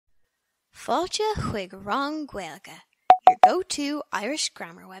Fáilte chuig rang Gaeilge, your go-to Irish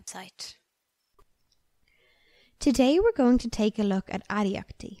grammar website. Today we're going to take a look at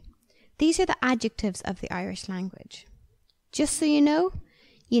Aidiachtaí. These are the adjectives of the Irish language. Just so you know,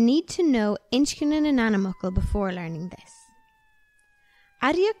 you need to know Inscne and n-ainmfhocal before learning this.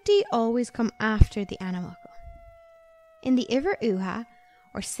 Aidiachtaí always come after the n-ainmfhocal. In the iver uha,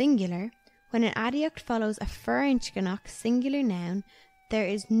 or singular, when an adiacht follows a Inscne singular noun, there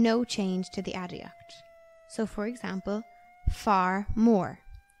is no change to the adiacht. So for example, far more,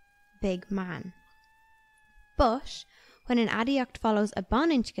 big man. But when an adiacht follows a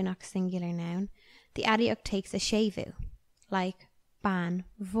Inscne singular noun, the adiacht takes a shevu, like ban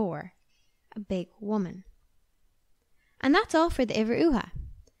vor, a big woman. And that's all for the iver uha.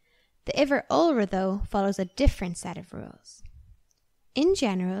 The iver ulra, though, follows a different set of rules. In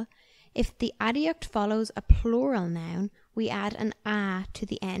general, if the adiacht follows a plural noun, we add an a to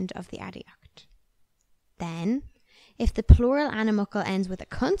the end of the adiacht. Then, if the plural n-ainmfhocal ends with a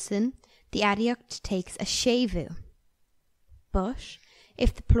consonant, the adiacht takes a shevu. But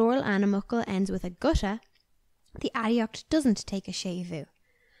if the plural n-ainmfhocal ends with a gutta, the adiacht doesn't take a shevu.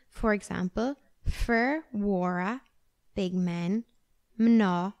 For example, fur wara, big men,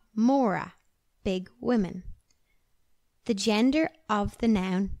 mna mora, big women. The gender of the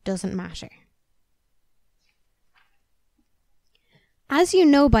noun doesn't matter. As you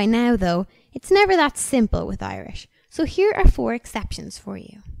know by now, though, it's never that simple with Irish, so here are 4 exceptions for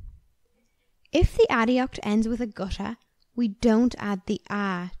you. If the adiacht ends with a gutta, we don't add the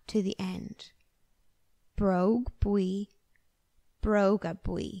a to the end. Brog bui, broga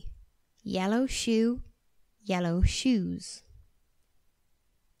bui. Yellow shoe, yellow shoes.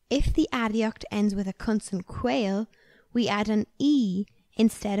 If the adiacht ends with a consonant quail, we add an e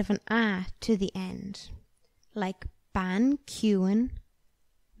instead of an a to the end, like ban cuan,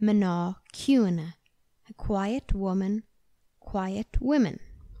 mna cuana, a quiet woman, quiet women.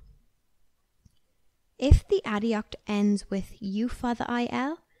 If the adiacht ends with u for the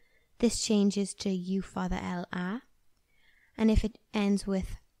il, this changes to u for the la, and if it ends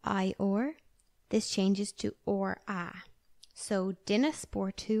with I or, this changes to or a. So dinna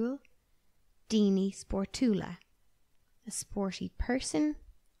sportul, dini sportula, a sporty person,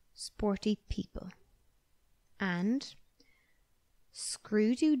 sporty people. And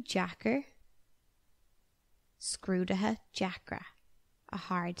screwdu jacker, screwdaha jackra, a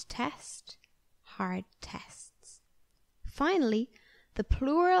hard test, hard tests. Finally, the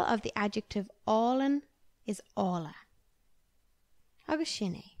plural of the adjective allan is alla. Agus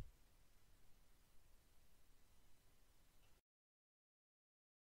sinné.